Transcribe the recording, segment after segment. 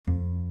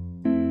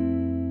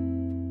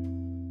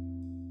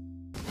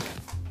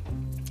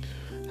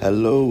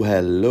Hello,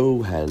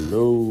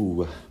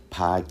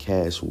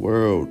 podcast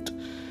world.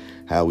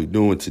 How we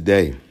doing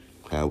today?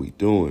 How we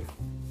doing?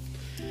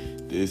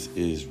 This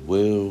is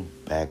Will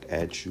back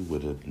at you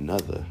with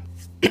another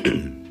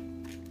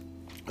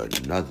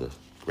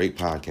great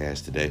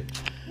podcast today.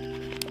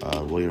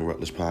 William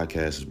Rutledge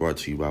podcast is brought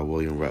to you by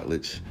William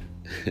Rutledge.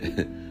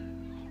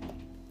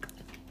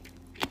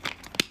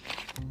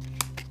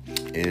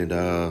 And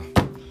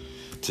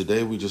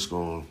today we just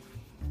gonna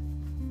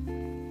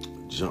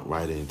jump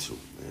right into it,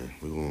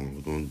 man.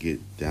 We're gonna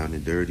get down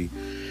and dirty,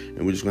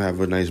 and we're just gonna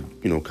have a nice,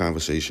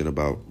 conversation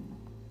about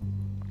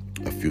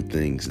a few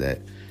things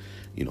that,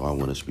 I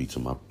want to speak to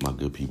my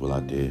good people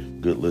out there,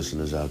 good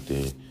listeners out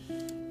there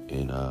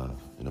in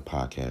the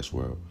podcast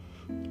world.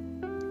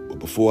 But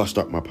before I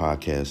start my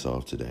podcast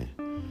off today,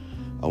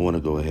 I want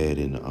to go ahead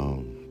and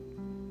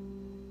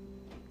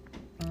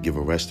give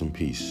a rest in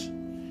peace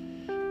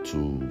to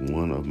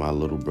one of my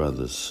little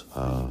brothers.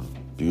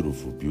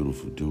 Beautiful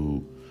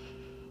dude.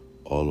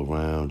 All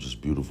around, just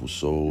beautiful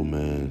soul,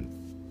 man.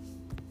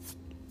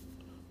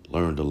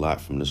 Learned a lot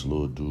from this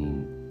little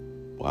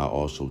dude while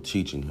also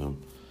teaching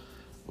him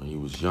when he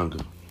was younger.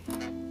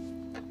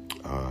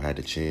 Had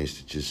the chance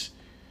to just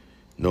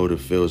know what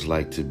it feels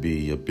like to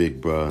be a big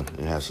bruh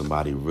and have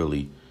somebody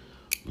really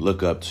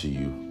look up to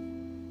you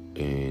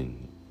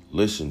and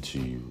listen to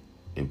you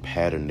and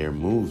pattern their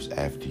moves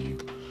after you.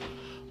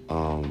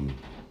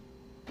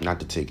 Not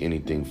to take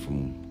anything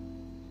from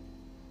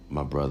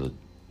my brother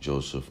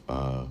Joseph,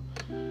 but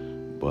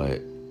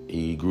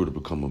he grew to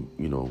become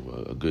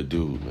a good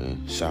dude,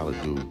 man,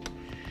 solid dude,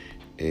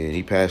 and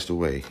he passed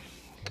away,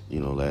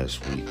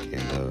 last week,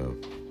 and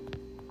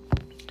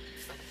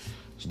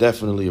it's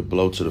definitely a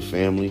blow to the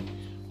family,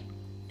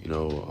 and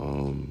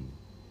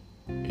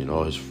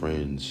all his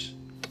friends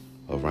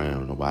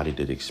around. Nobody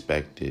did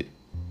expect it,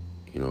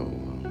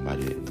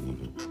 nobody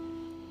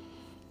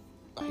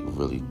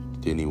really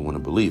didn't even want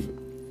to believe it.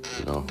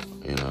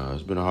 And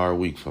it's been a hard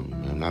week for me,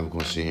 man. I'm not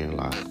going to sit here and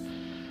lie.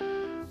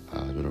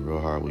 It's been a real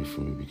hard week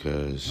for me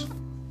because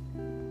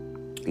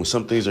when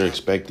some things are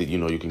expected,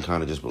 you can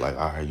kind of just be like,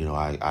 all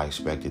right, I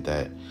expected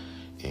that,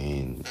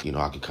 and,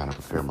 I could kind of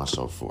prepare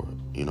myself for it.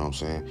 You know what I'm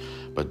saying?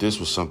 But this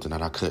was something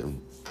that I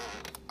couldn't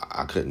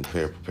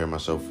prepare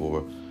myself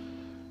for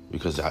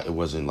because it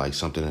wasn't like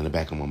something in the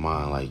back of my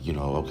mind. Like,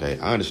 okay,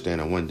 I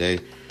understand that one day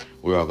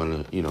we're all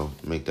going to,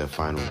 make that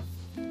final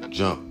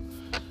jump,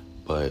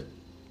 but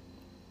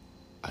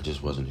I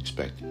just wasn't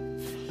expecting.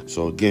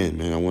 So again,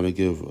 man, I want to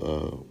give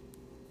a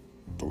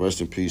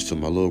rest in peace to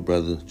my little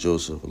brother,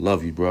 Joseph. I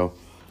love you, bro.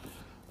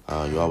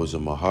 You're always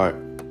in my heart.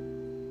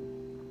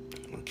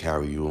 I'll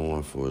carry you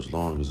on for as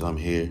long as I'm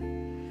here.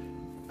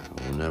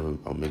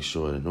 I'll make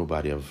sure that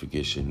nobody ever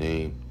forgets your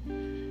name.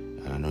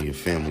 And I know your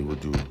family will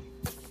do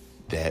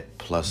that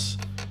plus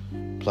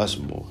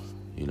more.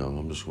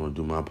 I'm just going to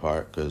do my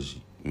part because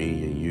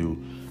me and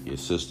you, your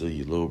sister,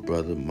 your little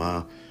brother,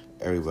 mom,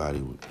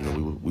 everybody,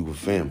 we were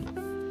family.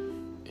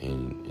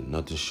 And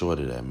nothing short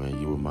of that, man.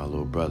 You were my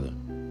little brother.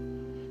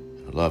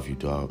 And I love you,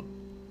 dog.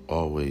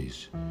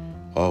 Always,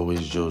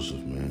 Joseph,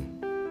 man.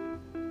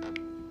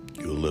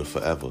 You'll live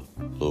forever,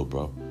 little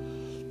bro.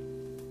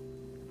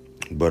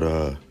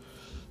 But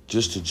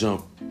just to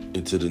jump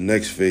into the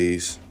next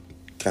phase,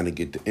 kind of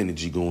get the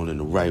energy going in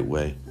the right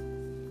way.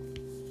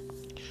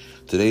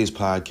 Today's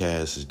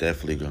podcast is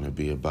definitely going to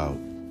be about,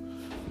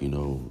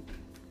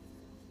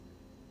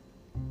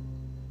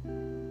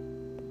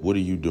 what are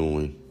you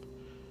doing?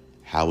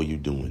 How are you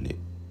doing it?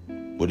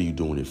 What are you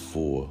doing it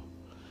for?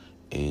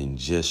 And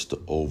just the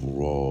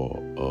overall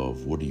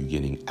of what are you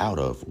getting out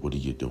of what are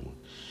you doing?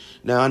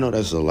 Now, I know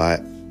that's a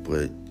lot,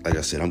 but like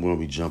I said, I'm going to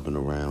be jumping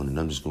around and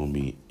I'm just going to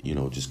be,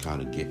 just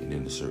kind of getting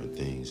into certain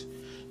things,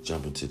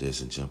 jumping to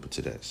this and jumping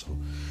to that. So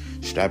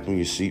strap on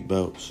your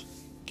seatbelts,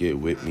 get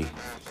with me.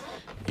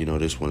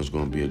 This one is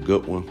going to be a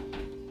good one.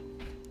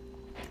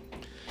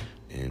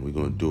 And we're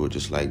going to do it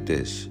just like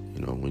this.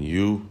 When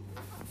you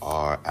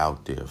are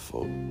out there,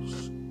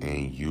 folks,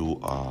 and you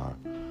are,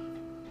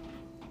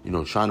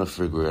 trying to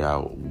figure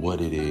out what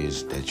it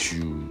is that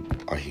you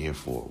are here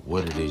for,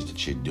 what it is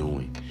that you're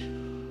doing,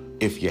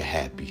 if you're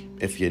happy,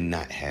 if you're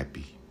not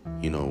happy,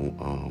 and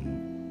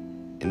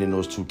in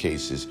those two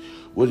cases,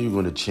 what are you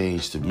going to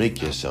change to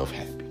make yourself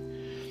happy?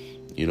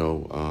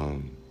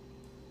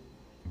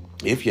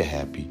 If you're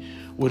happy,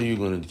 what are you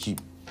going to keep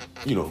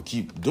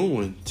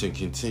doing to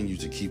continue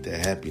to keep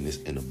that happiness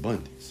in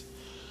abundance?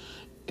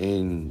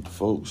 And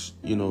folks,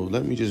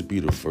 let me just be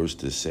the first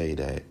to say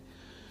that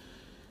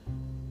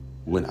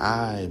when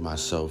I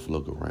myself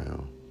look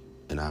around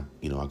and I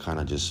kind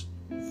of just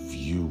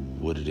view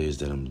what it is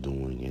that I'm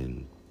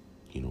doing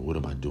and, what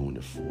am I doing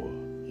it for?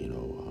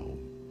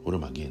 What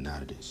am I getting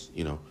out of this?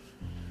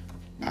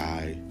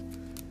 I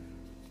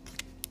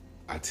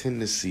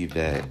tend to see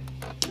that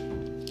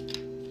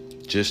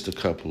just a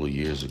couple of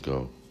years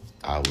ago,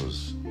 I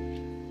was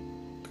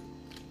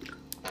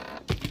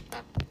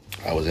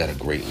at a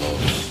great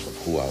loss of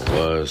who I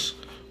was,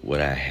 what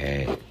I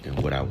had,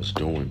 and what I was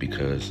doing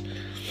because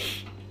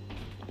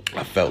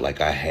I felt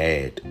like I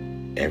had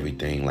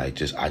everything.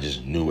 Like, I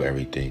just knew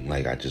everything.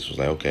 Like, I just was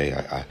like, okay,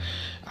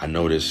 I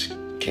know this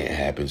can't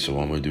happen, so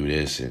I'm gonna do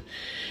this.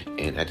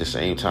 And at the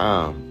same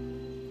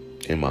time,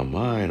 in my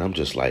mind, I'm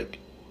just like,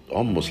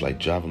 almost like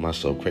driving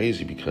myself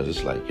crazy, because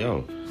it's like,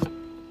 yo,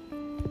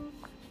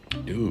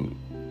 dude,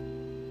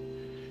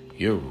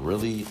 you're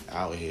really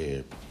out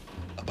here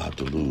about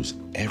to lose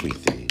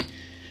everything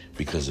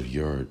because of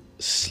your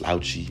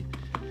slouchy,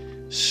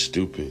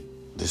 stupid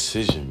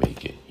decision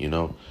making.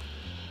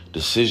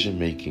 Decision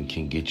making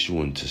can get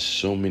you into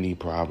so many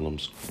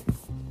problems,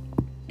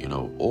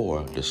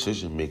 or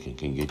decision making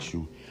can get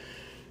you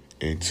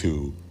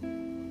into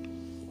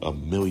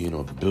 $1 million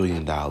or $1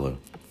 billion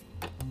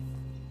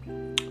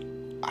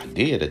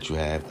idea that you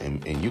have,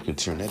 and you can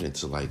turn that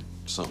into like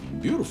something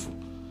beautiful,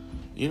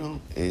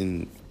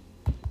 and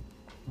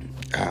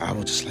I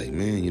was just like,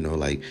 man,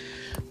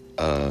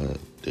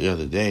 the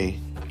other day,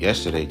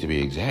 yesterday to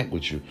be exact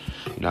with you,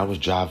 I was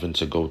driving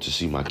to go to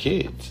see my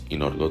kids, to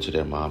go to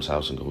their mom's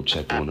house and go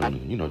check on them,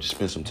 and, just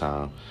spend some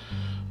time,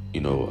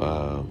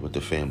 with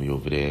the family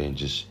over there and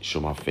just show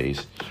my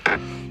face.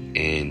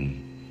 And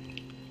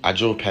I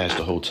drove past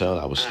the hotel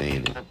I was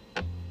staying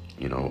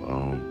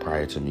in,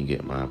 prior to me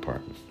getting my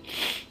apartment.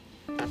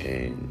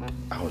 And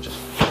I was just,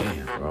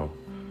 damn, bro.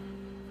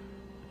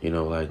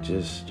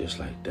 Just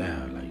like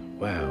that. Like,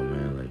 wow,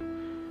 man. Like,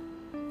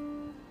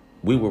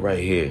 we were right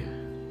here.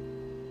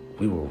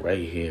 We were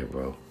right here,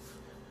 bro.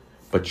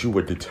 But you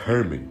were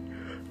determined.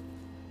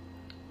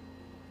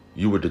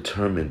 You were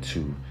determined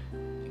to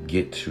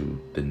get to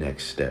the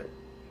next step,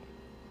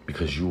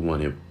 because you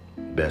wanted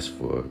best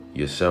for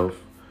yourself.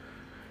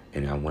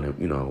 And I wanted,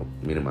 me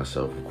and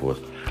myself, of course.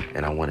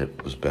 And I wanted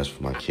what was best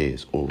for my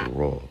kids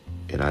overall.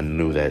 And I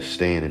knew that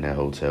staying in that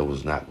hotel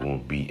was not going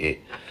to be it.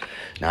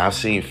 Now, I've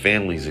seen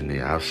families in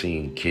there. I've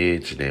seen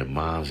kids and their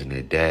moms and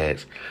their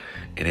dads.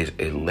 And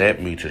it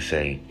led me to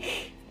say,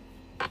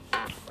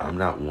 I'm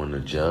not one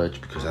to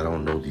judge, because I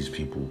don't know these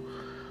people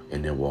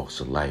in their walks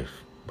of life.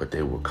 But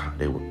they were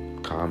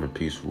calm and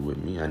peaceful with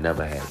me. I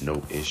never had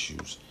no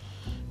issues.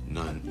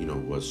 None,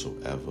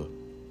 whatsoever.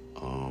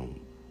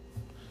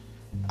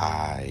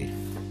 I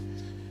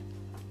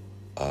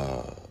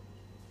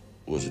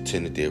was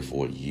attended there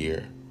for a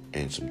year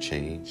and some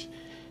change,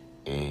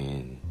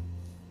 and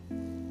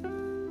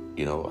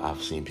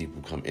I've seen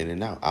people come in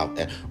and out.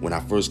 When I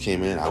first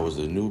came in, I was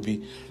a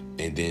newbie,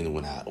 and then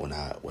when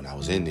I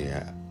was in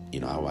there,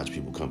 I watched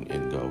people come in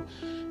and go,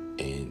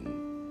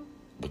 and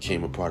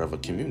became a part of a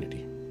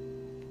community.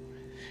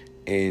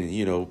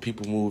 And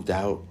people moved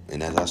out,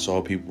 and as I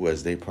saw people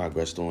as they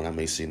progressed on, I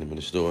may see them in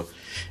the store,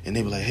 and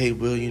they were like, "Hey,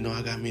 Will,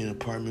 I got me an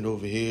apartment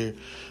over here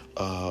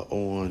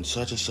on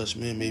such and such,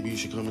 man. Maybe you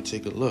should come and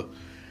take a look."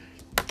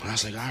 And I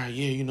was like, all right,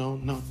 yeah, no,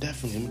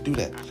 definitely, I'm gonna do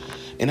that.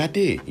 And I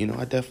did,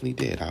 I definitely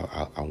did.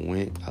 I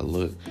went, I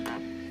looked,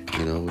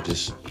 it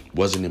just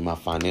wasn't in my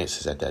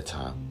finances at that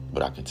time,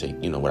 but I can take,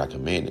 what I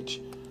can manage.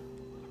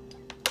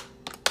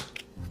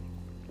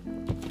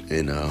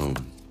 And,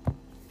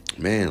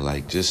 man,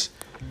 like, just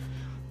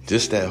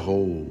that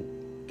whole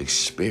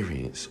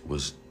experience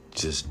was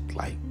just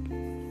like,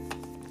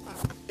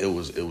 it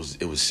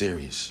was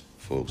serious,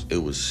 folks.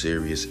 It was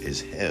serious as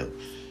hell,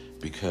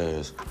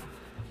 because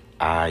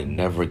I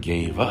never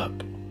gave up.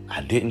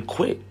 I didn't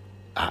quit.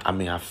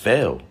 I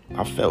fell.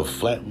 I fell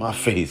flat on my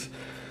face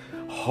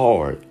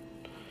hard.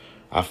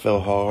 I fell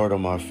hard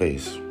on my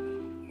face.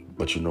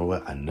 But you know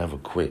what? I never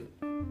quit.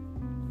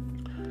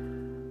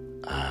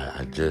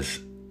 I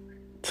just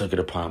took it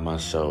upon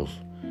myself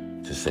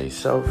to say,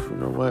 self, you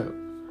know what?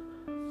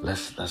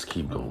 Let's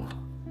keep going.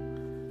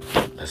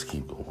 Let's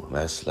keep going.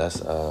 Let's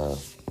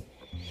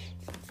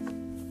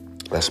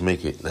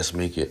make it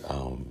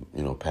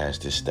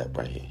past this step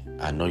right here.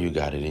 I know you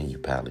got it in you,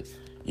 pally.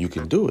 You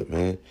can do it,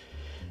 man.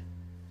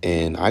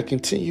 And I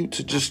continued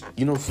to just,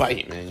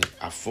 fight, man.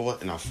 I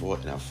fought and I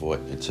fought and I fought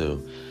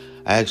until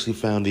I actually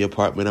found the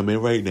apartment I'm in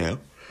right now.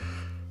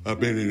 I've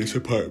been in this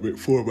apartment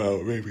for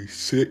about maybe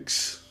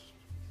 6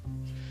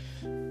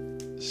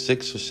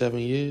 or 7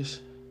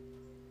 years.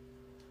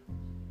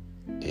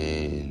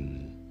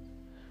 And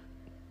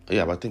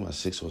yeah, I think about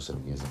 6 or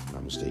 7 years, if I'm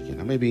not mistaken.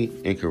 I may be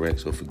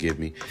incorrect, so forgive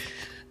me.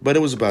 But it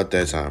was about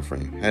that time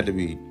frame. Had to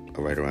be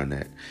right around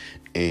that.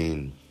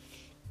 And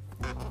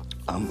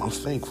I'm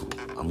thankful.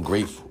 I'm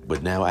grateful.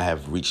 But now I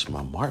have reached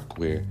my mark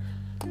where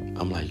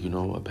I'm like, you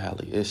know what,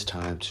 Pally, it's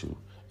time to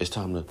go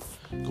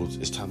to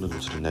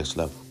the next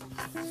level.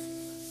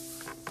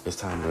 It's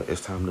time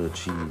to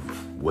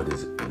achieve what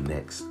is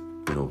next,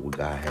 what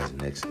God has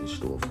next in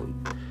store for you.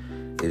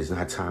 It is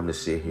not time to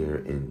sit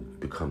here and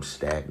become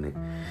stagnant.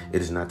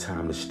 It is not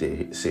time to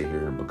sit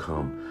here and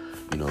become,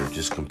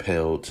 just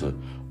compelled to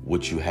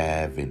what you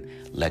have and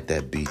let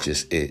that be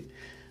just it.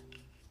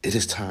 It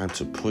is time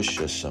to push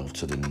yourself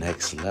to the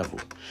next level,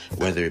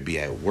 whether it be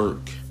at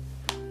work,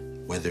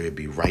 whether it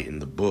be writing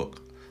the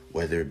book,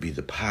 whether it be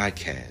the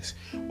podcast,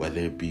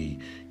 whether it be,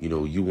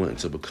 you wanting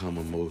to become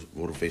a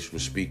motivational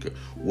speaker,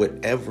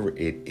 whatever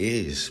it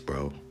is,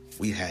 bro,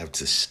 we have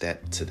to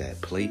step to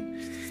that plate,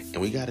 and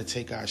we got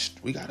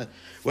to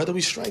whether we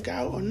strike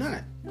out or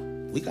not,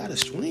 We got to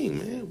swing,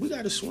 man. We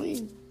got to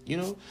swing,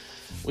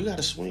 We got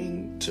to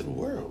swing to the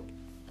world.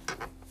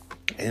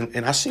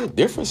 And I see a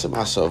difference in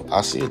myself.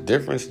 I see a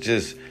difference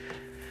just,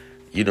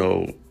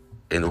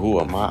 in who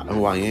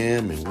I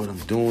am and what I'm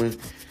doing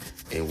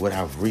and what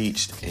I've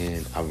reached.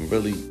 And I'm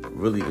really,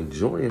 really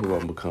enjoying who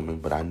I'm becoming.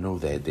 But I know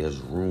that there's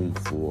room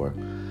for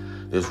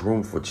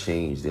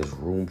change. There's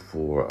room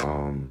for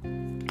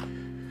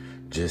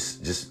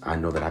just I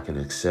know that I can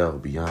excel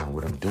beyond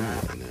what I'm doing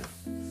right now.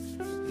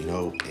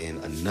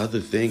 And another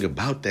thing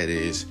about that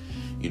is,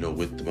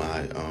 with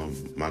my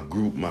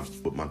group,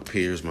 with my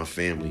peers, my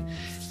family,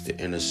 the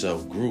inner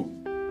self group,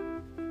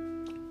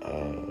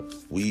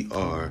 we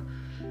are,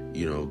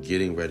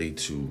 getting ready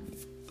to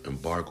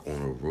embark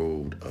on a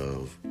road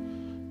of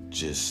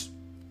just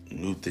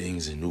new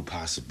things and new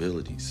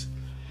possibilities.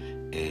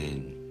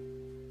 And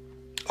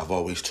I've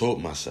always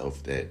told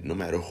myself that no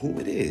matter who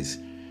it is,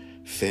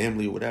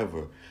 family,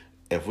 whatever,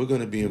 if we're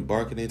going to be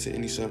embarking into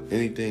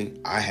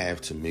anything, I have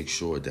to make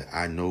sure that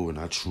I know and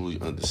I truly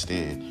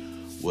understand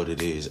what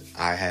it is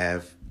I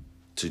have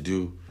to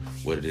do,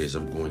 what it is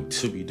I'm going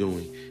to be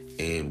doing,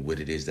 and what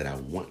it is that I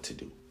want to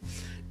do.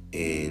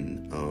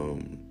 And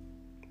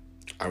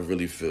I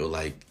really feel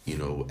like,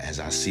 as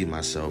I see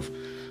myself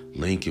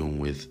linking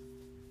with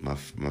my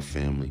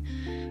family,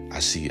 I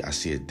see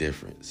a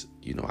difference.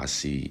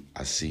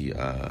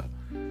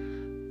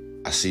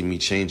 I see me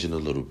changing a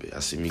little bit.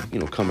 I see me,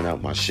 coming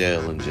out my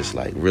shell and just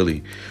like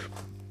really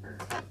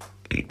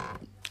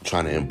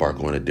trying to embark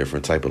on a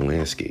different type of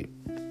landscape.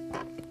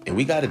 And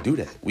we got to do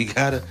that. We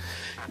got to,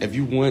 if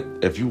you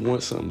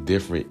want something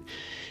different,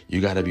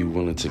 you got to be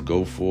willing to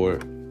go for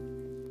it.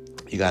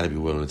 You got to be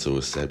willing to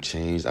accept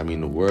change. I mean,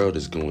 the world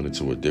is going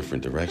into a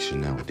different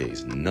direction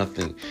nowadays.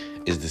 Nothing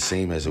is the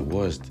same as it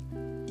was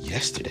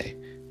yesterday,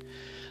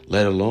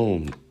 let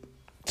alone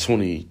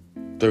 20,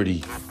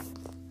 30,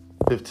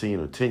 15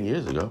 or 10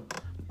 years ago.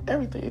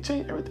 Everything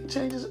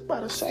changes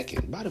about a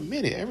second, about a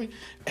minute.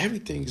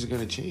 Everything is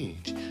going to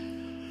change.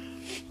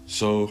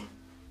 So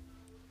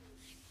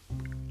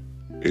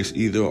it's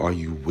either are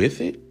you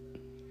with it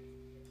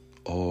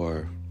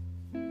or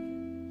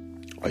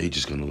are you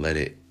just going to let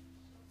it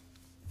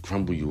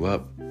crumble you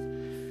up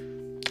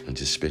and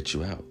just spit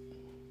you out?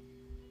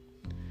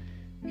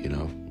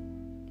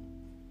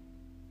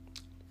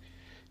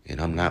 And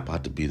I'm not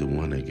about to be the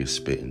one that gets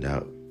spitting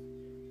out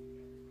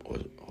or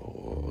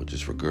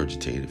just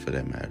regurgitated, for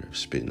that matter.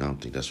 Spitting, I don't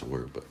think that's a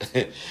word,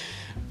 but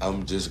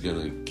I'm just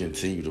going to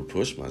continue to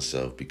push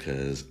myself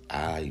because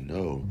I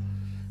know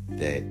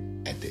that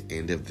at the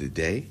end of the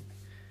day,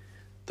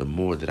 the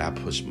more that I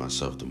push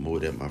myself, the more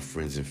that my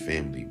friends and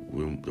family,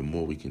 the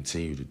more we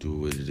continue to do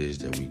what it is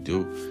that we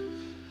do,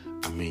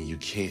 I mean, you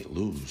can't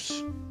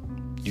lose.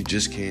 You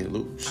just can't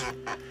lose.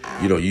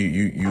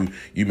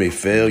 You may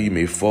fail, you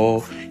may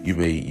fall, you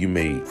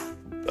may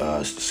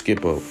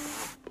skip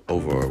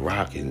over a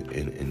rock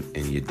in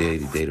your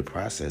day-to-day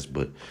process,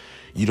 but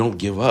you don't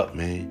give up,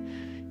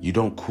 man. You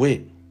don't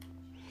quit.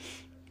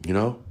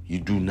 You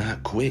do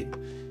not quit.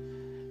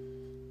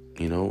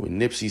 And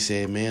Nipsey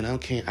said, man, I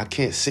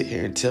can't sit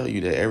here and tell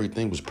you that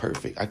everything was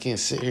perfect. I can't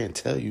sit here and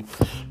tell you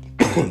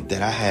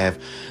that I have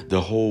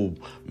the whole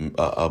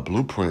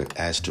blueprint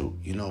as to,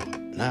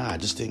 I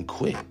just didn't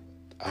quit.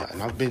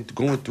 And I've been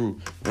going through,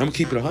 and I'm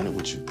keeping it 100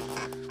 with you.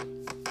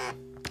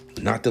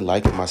 Not to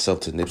liken myself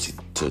to Nipsey,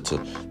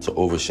 to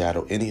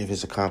overshadow any of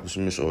his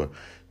accomplishments or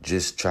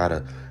just try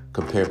to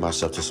compare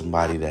myself to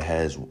somebody that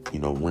has,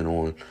 went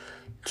on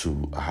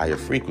to a higher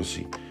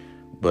frequency.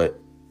 But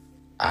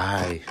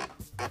I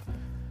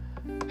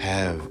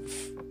have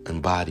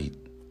embodied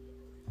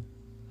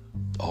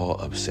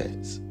all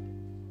upsets.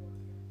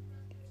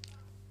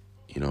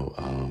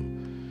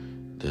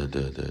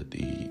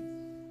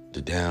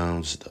 The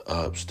downs, the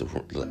ups,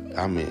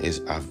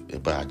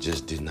 but I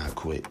just did not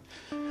quit.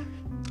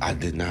 I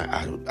did not,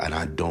 and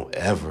I don't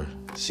ever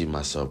see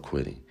myself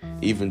quitting.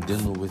 Even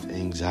dealing with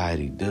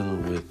anxiety,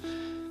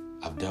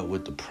 I've dealt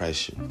with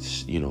depression.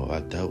 I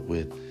dealt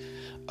with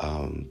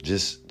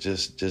just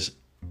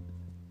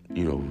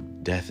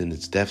deaths in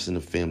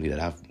the family that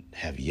I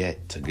have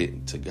yet to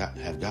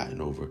have gotten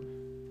over,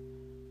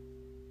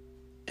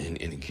 and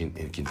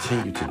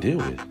continue to deal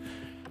with.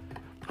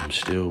 I'm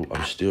still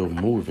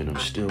moving. I'm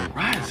still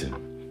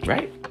rising.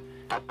 Right?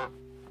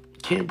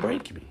 Can't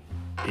break me.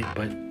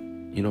 But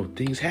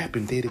things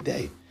happen day to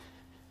day,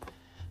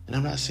 and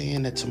I'm not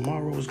saying that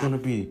tomorrow is going to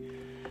be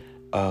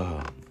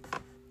the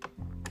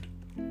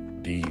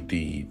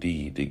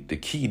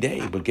key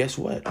day. But guess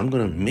what? I'm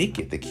going to make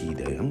it the key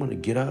day. I'm going to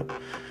get up.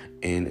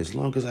 And as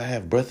long as I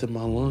have breath in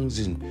my lungs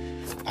and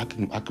I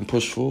can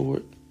push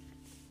forward,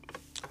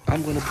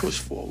 I'm going to push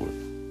forward.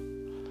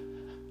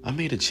 I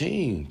made a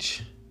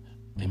change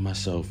in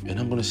myself, and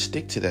I'm going to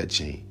stick to that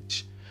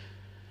change.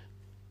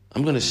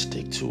 I'm going to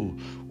stick to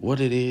what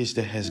it is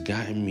that has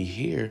gotten me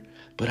here,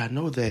 but I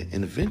know that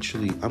and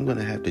eventually I'm going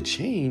to have to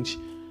change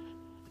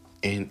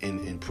and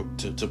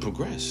to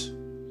progress.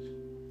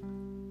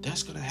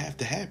 That's going to have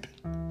to happen.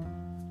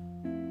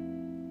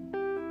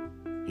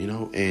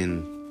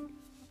 And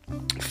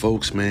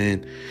folks,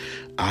 man,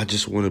 I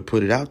just want to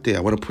put it out there.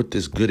 I want to put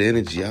this good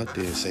energy out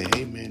there and say,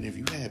 hey, man, if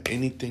you have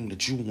anything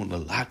that you want to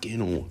lock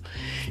in on,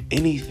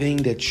 anything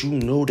that you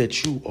know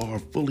that you are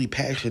fully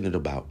passionate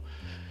about,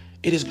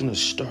 it is going to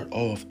start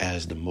off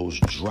as the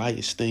most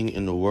driest thing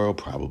in the world,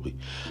 probably.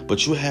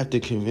 But you have to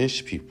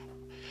convince people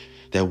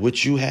that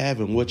what you have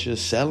and what you're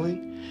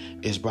selling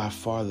is by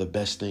far the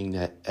best thing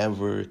that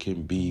ever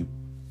can be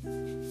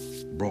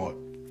brought.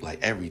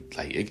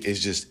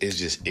 It's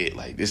just it.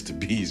 Like, it's the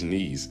bee's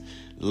knees,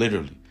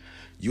 literally.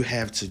 You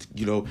have to,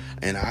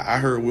 and I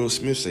heard Will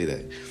Smith say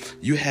that.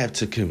 You have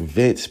to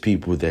convince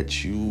people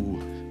that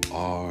you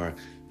are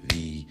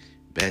the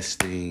best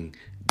thing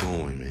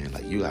going, man.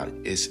 Like,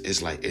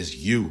 it's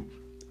you.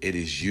 It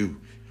is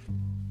you.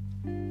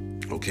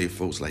 Okay,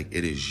 folks, like,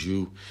 it is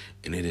you,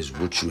 and it is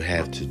what you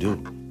have to do.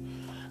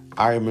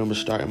 I remember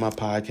starting my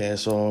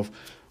podcast off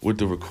with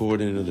the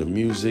recording of the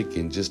music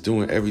and just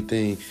doing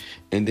everything,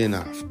 and then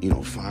I,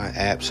 find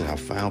apps, and I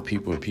found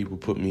people, and people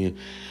put me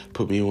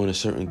on to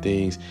certain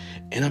things,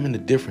 and I'm in a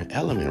different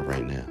element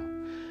right now.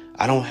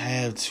 I don't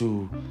have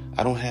to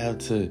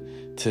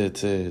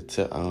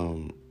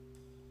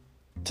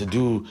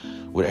do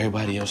what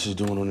everybody else is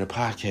doing on their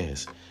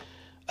podcast.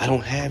 I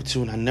don't have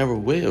to, and I never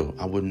will.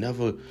 I would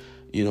never,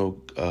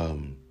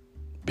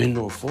 bend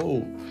or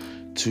fold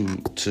to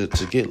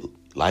get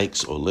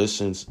likes or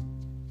listens.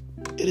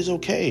 It is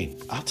okay.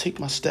 I'll take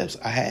my steps.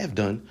 I have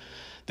done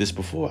this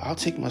before. I'll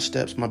take my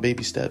steps, my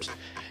baby steps,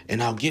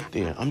 and I'll get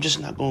there. I'm just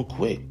not going to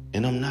quit,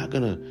 and I'm not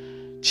going to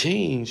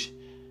change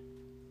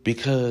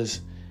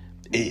because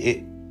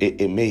it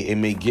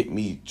may get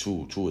me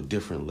to a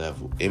different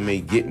level. It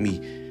may get me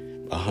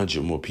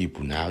 100 more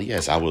people. Now,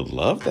 yes, I would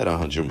love that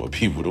 100 more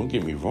people. Don't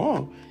get me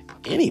wrong.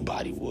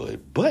 Anybody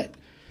would, but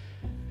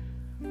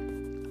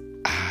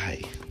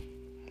I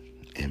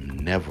am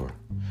never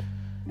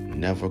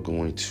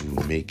going to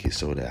make it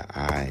so that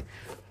I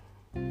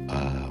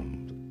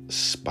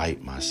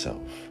spite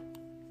myself.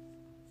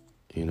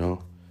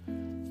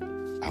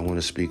 I want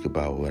to speak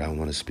about what I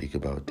want to speak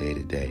about day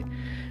to day.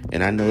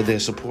 And I know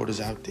there's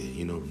supporters out there,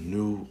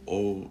 new,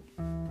 old,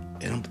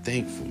 and I'm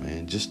thankful,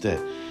 man, just that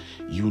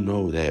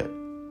that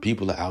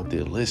people are out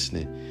there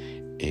listening,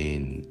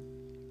 and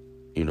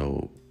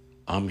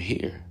I'm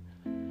here.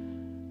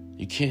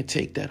 You can't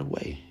take that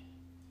away.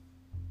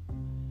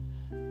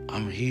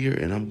 I'm here,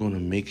 and I'm going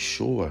to make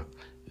sure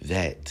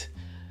that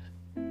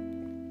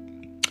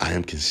I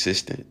am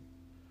consistent.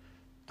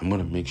 I'm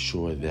going to make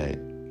sure that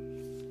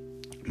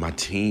my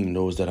team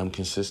knows that I'm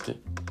consistent.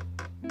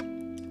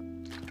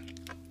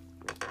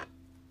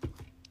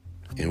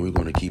 And we're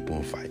going to keep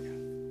on fighting.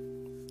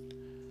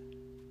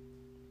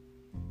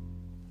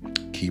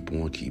 Keep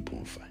on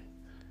fighting.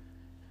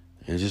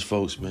 And just,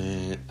 folks,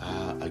 man,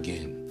 I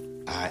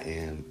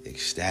am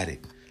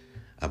ecstatic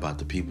about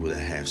the people that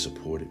have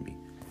supported me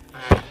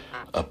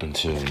up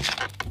until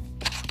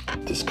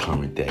this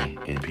current day,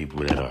 and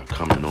people that are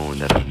coming on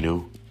that are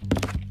new.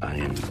 I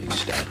am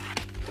ecstatic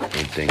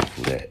and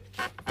thankful that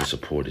the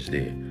support is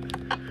there.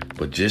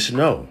 But just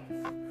know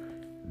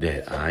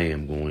that I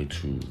am going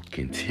to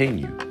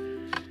continue.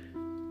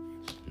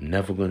 I'm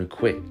never going to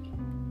quit.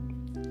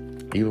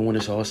 Even when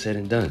it's all said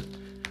and done,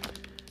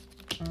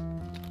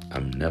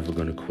 I'm never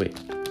going to quit.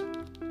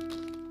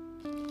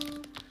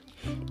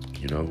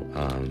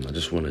 I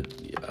just want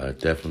to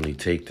definitely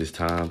take this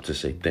time to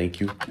say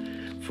thank you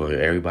for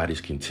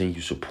everybody's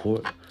continued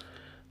support.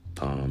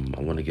 I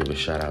want to give a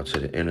shout out to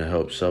the inner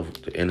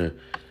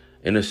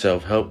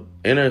self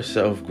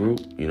group.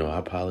 I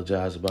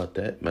apologize about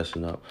that,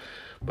 messing up,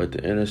 but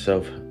the inner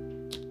self,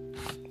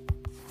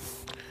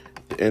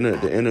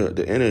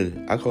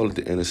 I call it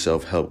the inner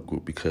self help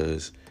group,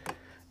 because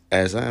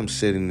as I am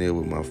sitting there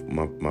with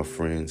my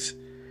friends,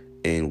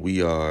 and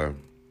we are,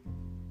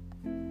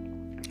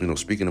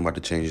 speaking about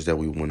the changes that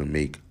we want to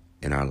make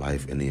in our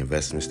life and the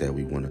investments that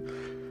we want to,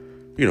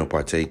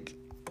 partake.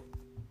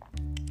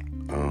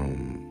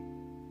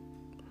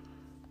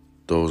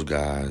 Those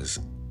guys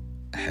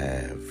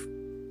have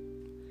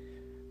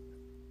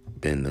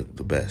been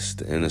the best,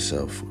 the inner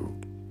self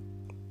group,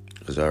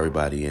 because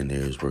everybody in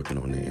there is working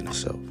on their inner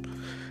self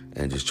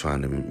and just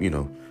trying to,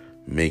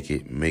 make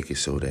it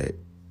so that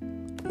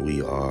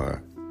we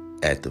are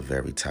at the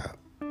very top,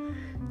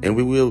 and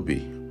we will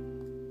be.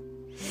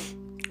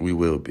 We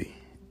will be.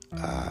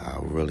 I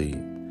really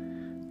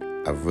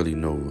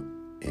know,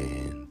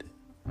 and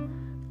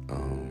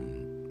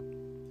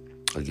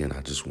again,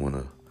 I just want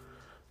to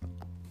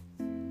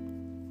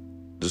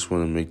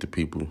make the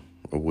people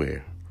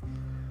aware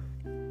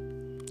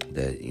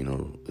that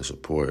the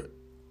support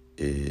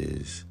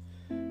is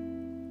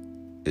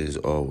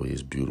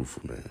always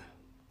beautiful, man.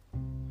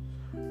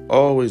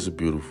 Always a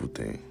beautiful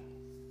thing.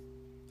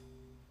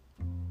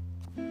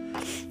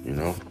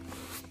 We're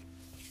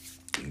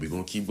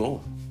gonna keep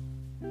going.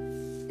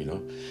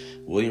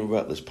 William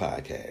Rutledge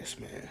podcast,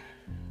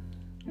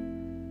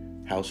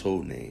 man.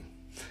 Household name.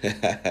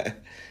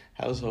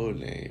 Household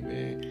name,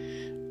 man.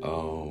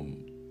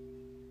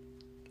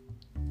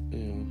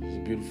 It's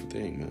a beautiful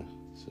thing, man.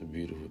 It's a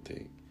beautiful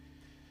thing.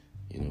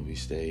 We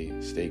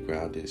stay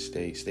grounded,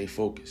 stay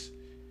focused.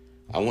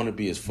 I want to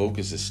be as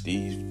focused as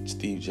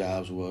Steve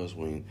Jobs was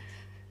when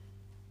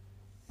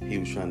he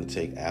was trying to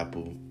take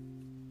Apple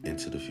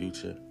into the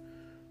future,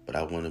 but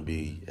I want to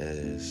be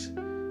as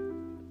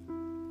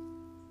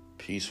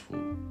peaceful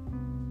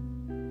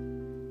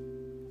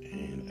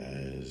and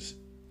as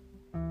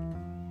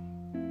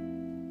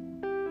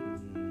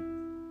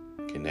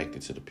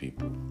connected to the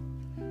people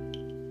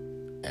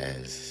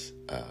as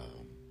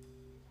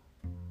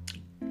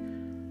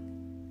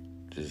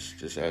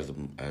just as a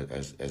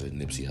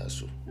Nipsey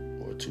Hussle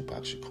or a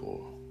Tupac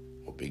Shakur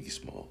or Biggie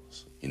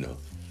Smalls,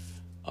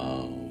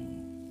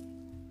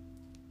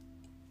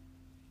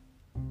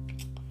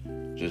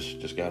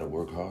 Just gotta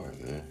work hard,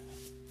 man.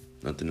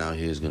 Nothing out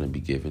here is gonna be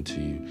given to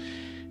you,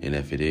 and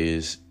if it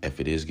is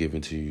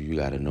given to you, you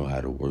gotta know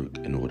how to work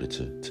in order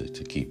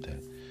to keep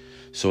that.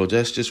 So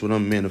that's just what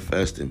I'm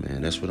manifesting,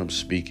 man. That's what I'm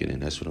speaking,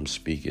 and that's what I'm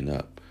speaking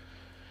up.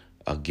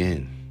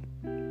 Again,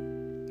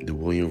 the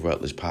William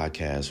Rutledge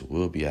podcast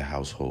will be a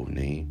household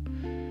name.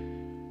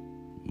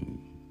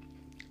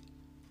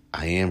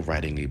 I am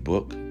writing a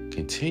book,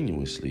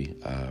 continuously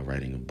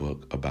writing a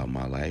book about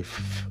my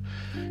life,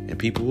 and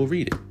people will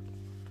read it.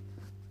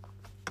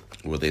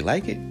 Will they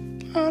like it?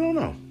 I don't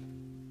know.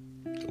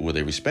 Will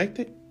they respect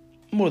it?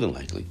 More than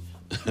likely.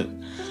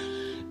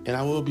 And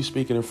I will be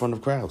speaking in front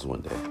of crowds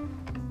one day.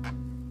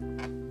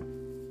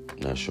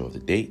 Not sure of the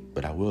date,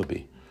 but I will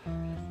be.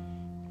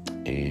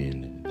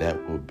 And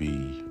that will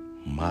be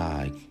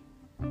my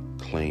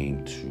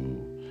claim to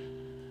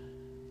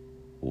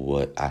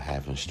what I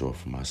have in store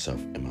for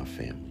myself and my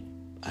family.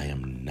 I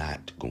am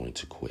not going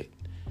to quit.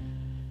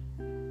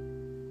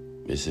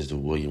 This is the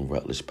William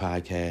Rutledge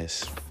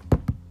podcast.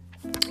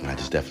 I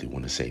just definitely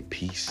want to say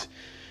peace.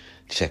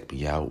 Check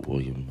me out,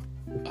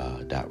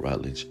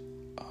 William.Rutledge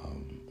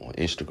on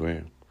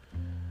Instagram.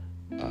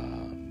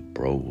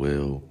 Bro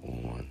Will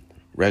on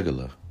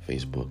regular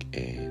Facebook,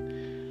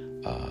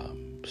 and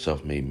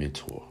Self-Made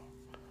Mentor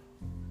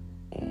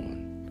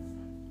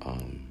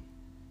on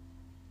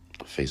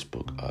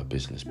Facebook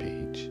business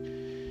page.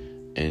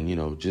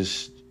 And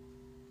just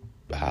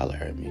holler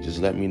at me. Just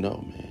let me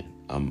know, man.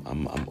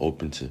 I'm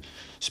open to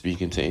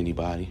speaking to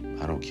anybody.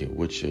 I don't care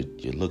what your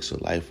looks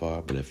of life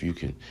are, but if you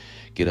can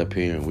get up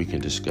here and we can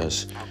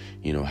discuss,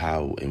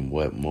 how and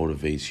what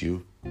motivates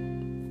you,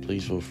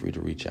 please feel free to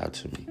reach out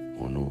to me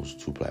on those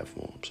two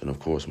platforms. And of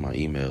course, my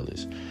email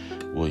is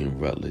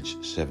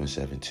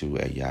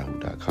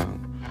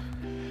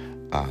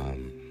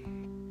williamrutledge772@yahoo.com.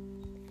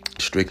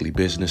 Strictly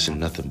business and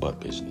nothing but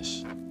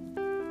business.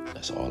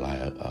 That's all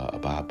I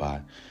abide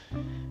by.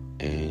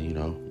 And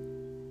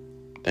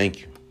thank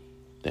you.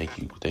 Thank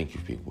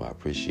you, people. I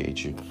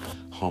appreciate you.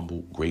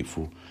 Humble,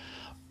 grateful.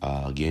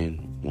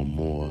 Again, one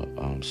more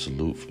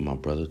salute for my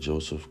brother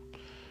Joseph.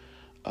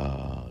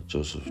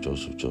 Joseph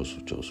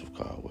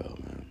Caldwell,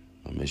 man.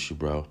 I miss you,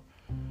 bro.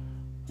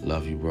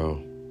 Love you,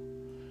 bro.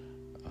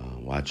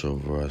 Watch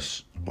over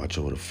us. Watch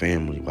over the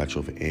family. Watch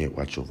over Aunt.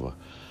 Watch over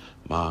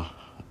Ma.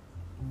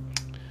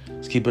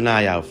 Let's keep an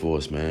eye out for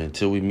us, man.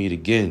 Until we meet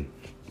again,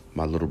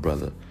 my little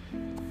brother.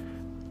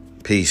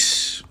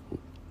 Peace.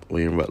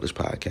 William Rutledge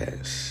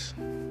Podcast.